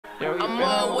I'm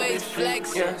always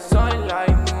flexing. Yeah, sunlight,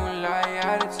 moonlight,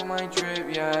 added to my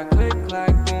drip. Yeah, click,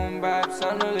 clack, boom, bap,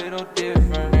 sound a little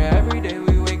different. Yeah, every day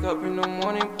we wake up in the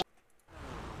morning.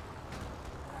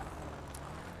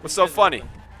 What's so funny?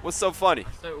 What's so funny?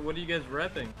 So, what are you guys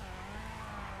repping?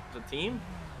 The team?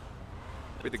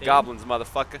 We're the Goblins,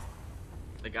 motherfucker.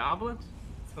 The Goblins?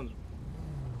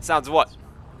 Sounds what?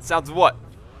 Sounds what?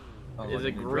 Is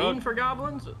it green for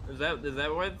Goblins? Is that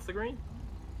why it's the green?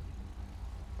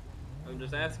 I'm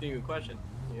just asking you a question.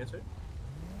 Can you answer it?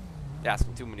 You're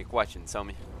asking too many questions,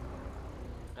 homie.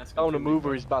 I want to move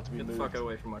or he's about to be moved. Get the fuck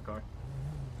away from my car.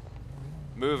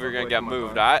 Move or you're gonna get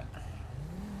moved, alright?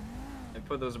 And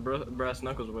put those brass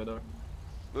knuckles away, dog.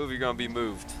 Move, you're gonna be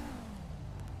moved.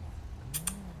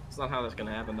 That's not how that's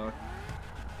gonna happen, dog.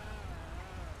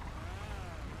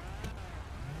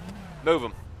 Move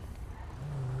him.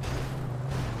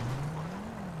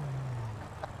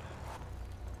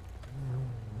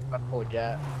 I pull a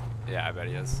gat. Yeah, I bet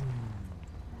he is.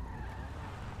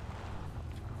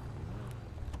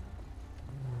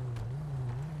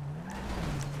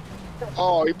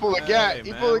 Oh, he pulled a gat. Hey,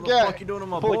 he man, pulled a what the gat. fuck you doing to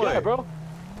my Pull boy? a gat, bro.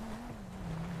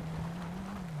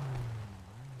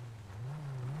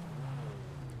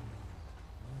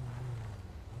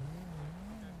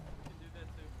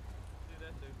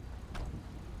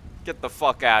 Get the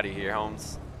fuck out of here,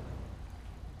 Holmes.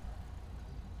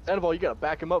 Sandoval, you gotta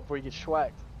back him up before he gets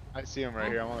schwacked. I see him right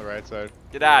here. I'm on the right side.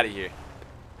 Get out of here.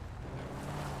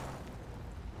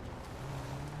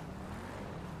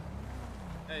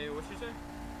 Hey, what you say?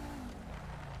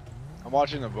 I'm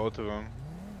watching the both of them.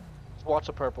 Just watch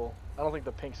the purple. I don't think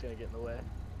the pink's gonna get in the way.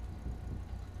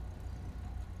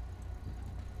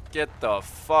 Get the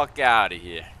fuck out of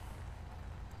here.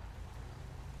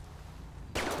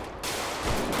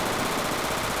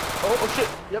 Oh shit!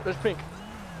 Yep, there's pink.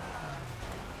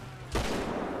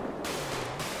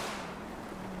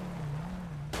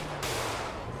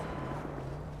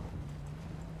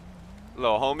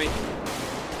 Little homie.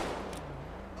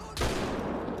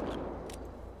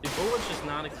 Do bullets just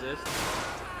not exist?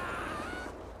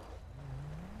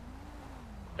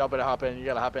 Y'all better hop in. You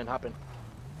gotta hop in, hop in.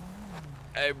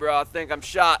 Hey, bro, I think I'm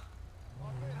shot.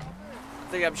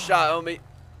 I think I'm shot, homie.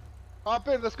 Hop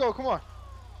in. Let's go. Come on.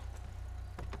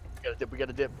 We gotta dip, we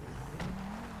gotta dip.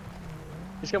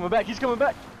 He's coming back, he's coming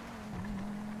back.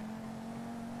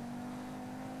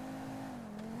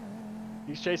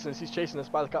 He's chasing us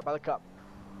by the cop, by the cop.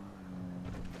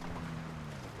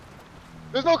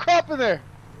 There's no cop in there.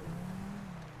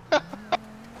 Watch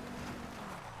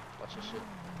this shit.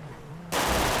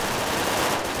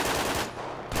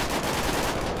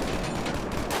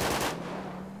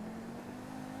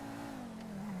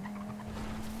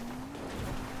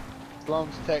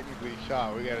 Slum's technically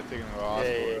shot. We gotta take him to the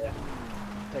hospital. Yeah.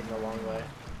 Taking a long way.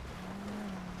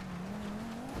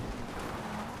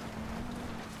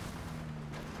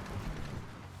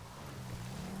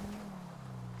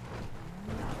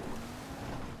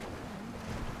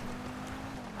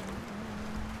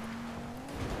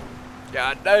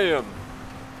 God damn.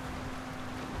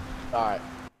 Alright.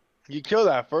 You killed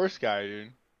that first guy,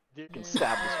 dude. You can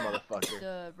stab this motherfucker.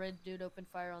 The red dude opened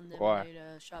fire on them Why? and made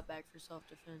a shot back for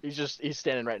self-defense. He's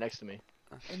standing right next to me.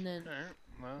 And then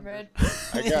Well, red.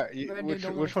 I got you. red Which dude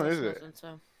don't one wanna is trust it? nothing,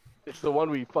 so. It's the one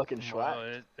we fucking shot.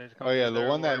 Oh yeah, the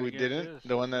one that we didn't.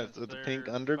 The one that's with the pink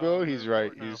underglow. He's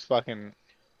right. He's fucking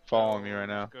following me right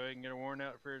now. Go ahead and get a warrant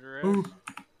out for his arrest.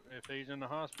 If he's in the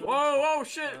hospital. Whoa,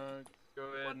 shit! Go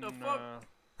ahead What the and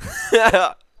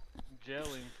fuck? jail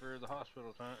him for the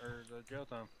hospital time or the jail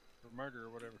time for murder or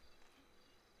whatever.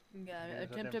 Got it. His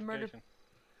Attempted murder. identification.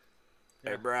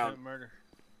 Hey, Yeah, Brown. attempted murder.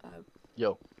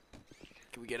 Yo.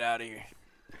 Can we get out of here?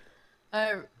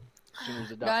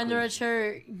 Guy in the red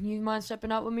shirt, you mind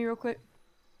stepping out with me real quick?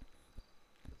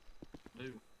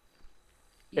 Dude.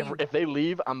 If they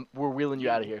leave, we're wheeling you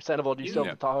out of here. Sandoval, do you still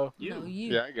have the Tahoe? No,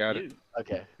 you. Yeah, I got it.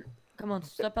 Okay. Come on,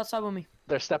 step outside with me.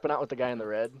 They're stepping out with the guy in the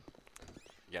red.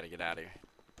 You gotta get out of here.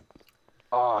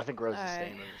 Oh, I think Rose is Alright.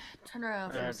 staying with us. Turn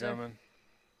around for a Alright, sec. gentlemen.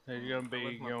 He's gonna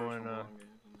be going.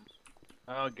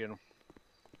 I'll get him.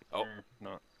 Oh. Or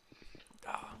not.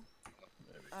 Ah.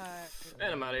 Alright.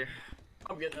 And I'm out of here.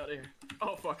 I'm getting out of here.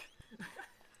 Oh, fuck.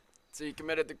 So he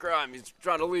committed the crime. He's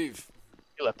trying to leave.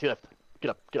 He left. Get up. Get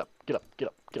up. Get up.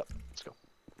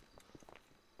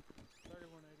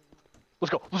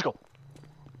 Let's go. Let's go.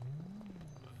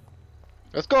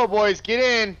 Let's go, boys. Get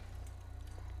in.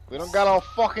 We don't got all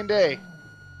fucking day.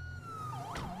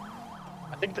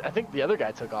 I think the other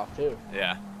guy took off too.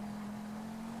 Yeah.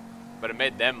 But it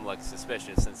made them look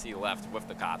suspicious since he left with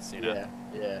the cops, you know?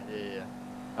 Yeah.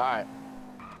 Alright.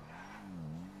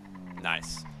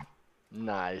 Nice.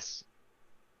 Nice.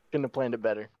 Couldn't have planned it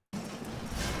better.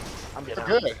 I'm getting out.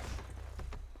 Good.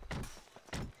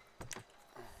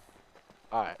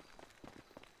 Alright.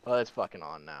 Well, it's fucking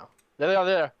on now. There they are,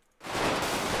 there.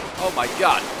 Oh my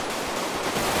god.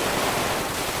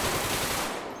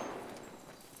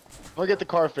 I'll get the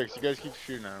car fixed. You guys keep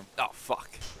shooting at him. Oh fuck.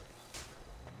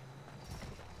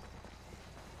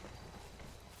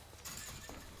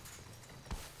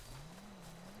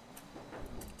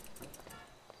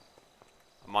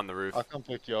 I'm on the roof. I'll come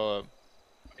pick y'all up.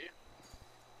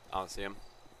 I don't see him.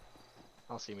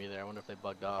 I don't see me there. I wonder if they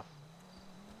bugged off.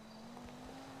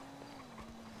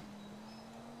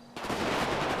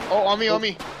 Oh, on me, on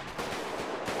me.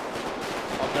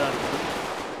 I'm done.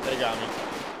 They got me.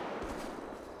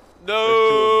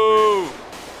 No!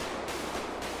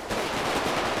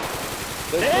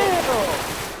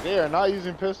 Damn! They are not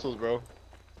using pistols, bro.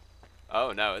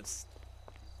 Oh no, it's.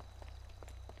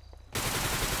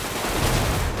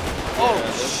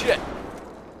 Oh shit!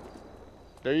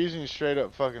 They're using straight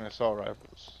up fucking assault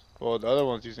rifles. Well, the other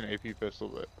one's using an AP pistol,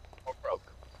 but We're broke.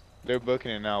 they're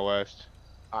booking it now west.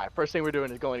 Alright, first thing we're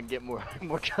doing is going and get more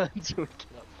guns so we can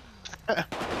get up.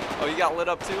 Oh, you got lit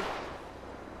up too?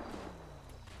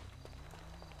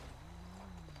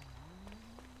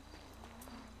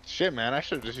 Shit, man, I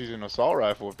should have just used an assault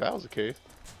rifle if that was the case.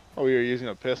 Oh, we were using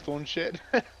a pistol and shit?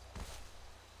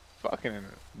 Fucking in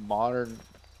modern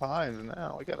times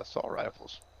now, we got assault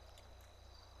rifles.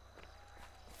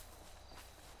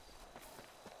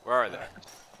 Where are they?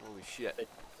 Holy shit. It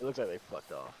looks like they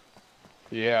fucked off.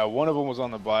 Yeah, one of them was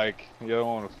on the bike, the other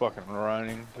one was fucking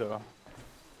running, so.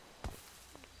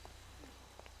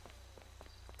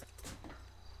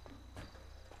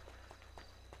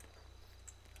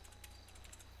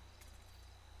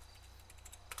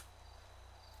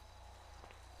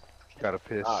 Gotta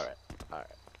piss. Alright, alright.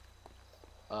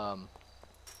 Are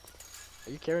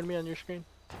you carrying me on your screen?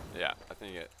 Yeah, I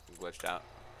think it glitched out.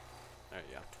 There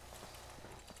you go.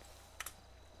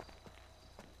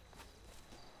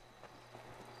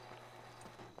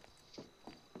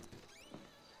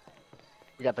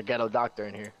 We got the ghetto doctor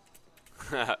in here.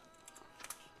 I'm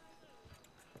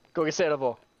Go get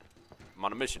Sandoval.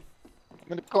 on a mission.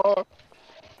 I'm in the car.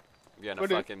 I'm getting a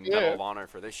What is- fucking yeah. Medal of Honor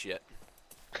for this shit.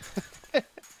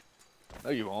 No,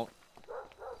 you won't.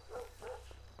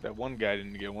 That one guy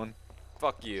didn't get one.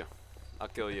 Fuck you. I'll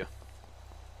kill you.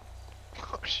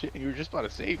 Oh shit, you were just about to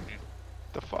save me.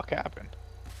 What the fuck happened?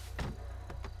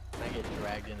 I get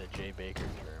dragged into Jay Baker's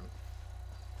room.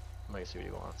 I'm gonna see what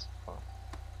he wants. Oh.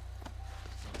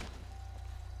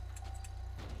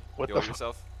 What Heal the fuck?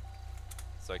 yourself.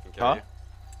 So I can kill Huh?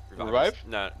 you. Revive?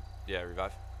 No. Yeah,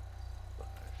 revive.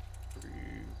 3,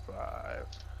 5.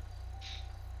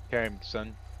 Carry me,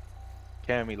 son.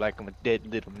 Carry me like I'm a dead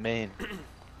little man.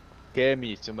 Carry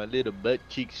me so my little butt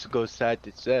cheeks go side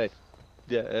to side.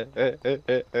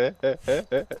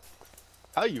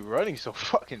 How you running so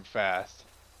fucking fast?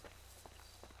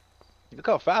 Look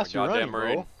how fast you're running,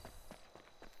 Marine.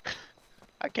 bro.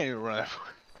 I can't even run that far.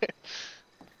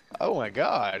 Oh my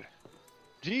god.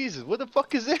 Jesus, what the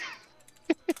fuck is it?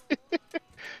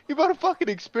 You about to fucking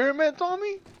experiment on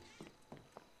me?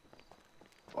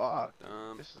 Fuck.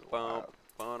 This is wild.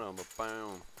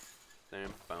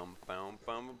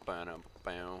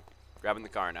 Grabbing the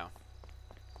car now.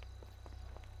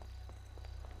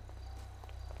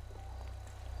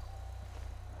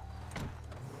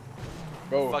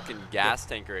 Bro, Fucking gas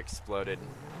tanker exploded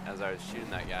as I was shooting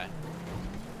that guy.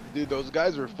 dude, those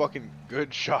guys were fucking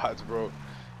good shots, bro.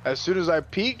 As soon as I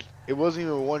peeked, it wasn't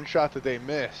even one shot that they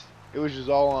missed. It was just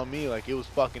all on me, like it was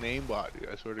fucking aimbot, dude.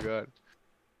 I swear to God.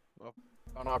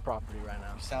 On our property right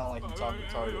now. You sound like you talk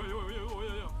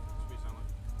retarded.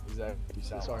 Exactly. You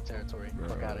sound It's our territory.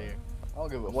 Fuck out of here. I don't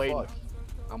give a I'm waiting. fuck.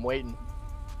 I'm waiting.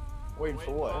 Waiting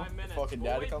for what? Fucking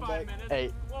dad to come back?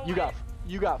 Hey,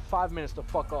 you got 5 minutes to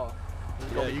fuck off.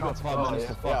 Yeah, you got 5 minutes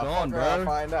to fuck on, bro. I'll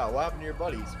find out. What happened to your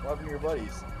buddies? What happened to your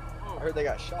buddies? I heard they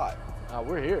got shot.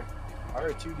 We're here. I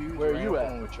heard 2 dudes. Where are ran you up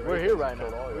at? on with We're charades here and right now.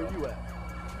 killed all Where y'all. you at?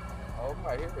 Oh, I'm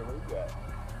right here. Where you at?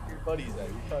 Your buddies at?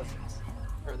 Your cousins.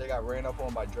 I heard they got ran up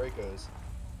on by Dracos.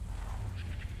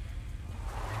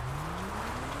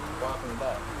 What happened to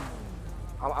that?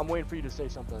 I'm waiting for you to say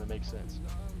something that makes sense.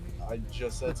 I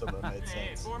just said something that made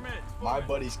sense. My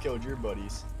buddies killed your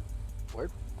buddies.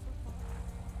 Word?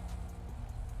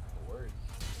 Word.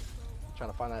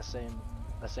 Trying to find that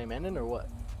same ending or what?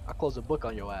 I'll close the book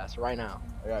on your ass right now.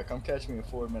 Yeah, come catch me in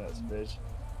 4 minutes, bitch.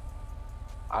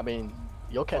 I mean,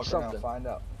 you'll catch Fuck around, something. find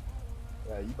out.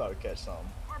 Yeah, you about to catch something.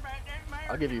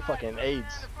 I'll give you fucking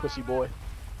AIDS, pussy boy.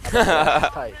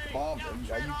 Tight. Mom,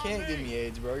 you can't give me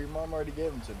AIDS, bro. Your mom already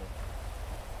gave them to me.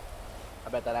 I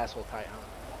bet that asshole tight, huh?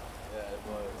 Yeah, it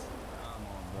was.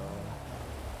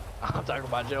 I'm talking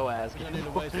about Joe ass. You don't need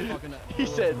to waste fucking. He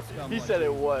said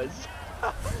it was.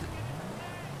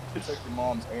 It's like your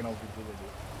mom's anal virginity.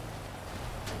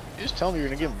 You just tell me you're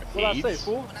gonna give him What I AIDS? say,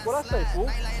 fool? What I say, fool?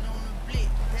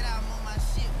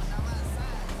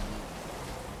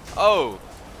 Oh!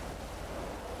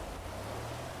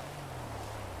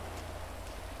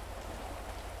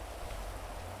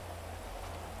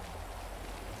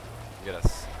 Get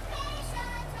us.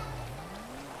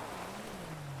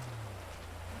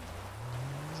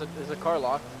 Is the car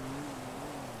locked?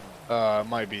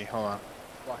 Might be. Hold on.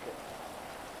 Lock it.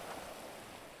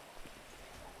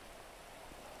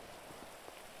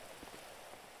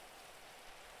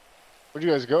 Where'd you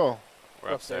guys go? We're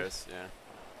upstairs, yeah.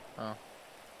 Oh.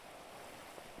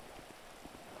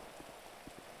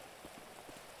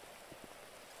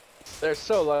 They're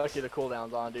so lucky the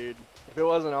cooldown's on, dude. If it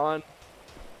wasn't on,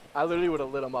 I literally would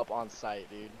have lit them up on sight,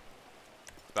 dude.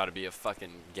 About to be a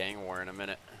fucking gang war in a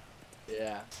minute.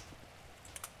 Yeah.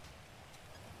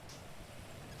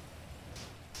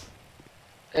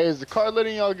 Hey, is the car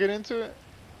letting y'all get into it?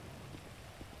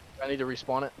 I need to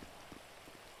respawn it.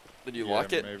 Did you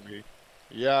lock it? Maybe.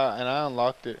 Yeah, and I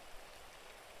unlocked it.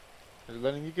 Is it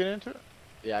letting you get into it?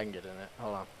 Yeah, I can get in it.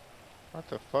 Hold on. What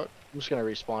the fuck? I'm just gonna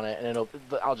respawn it, and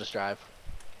I'll just drive.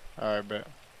 Alright, bet.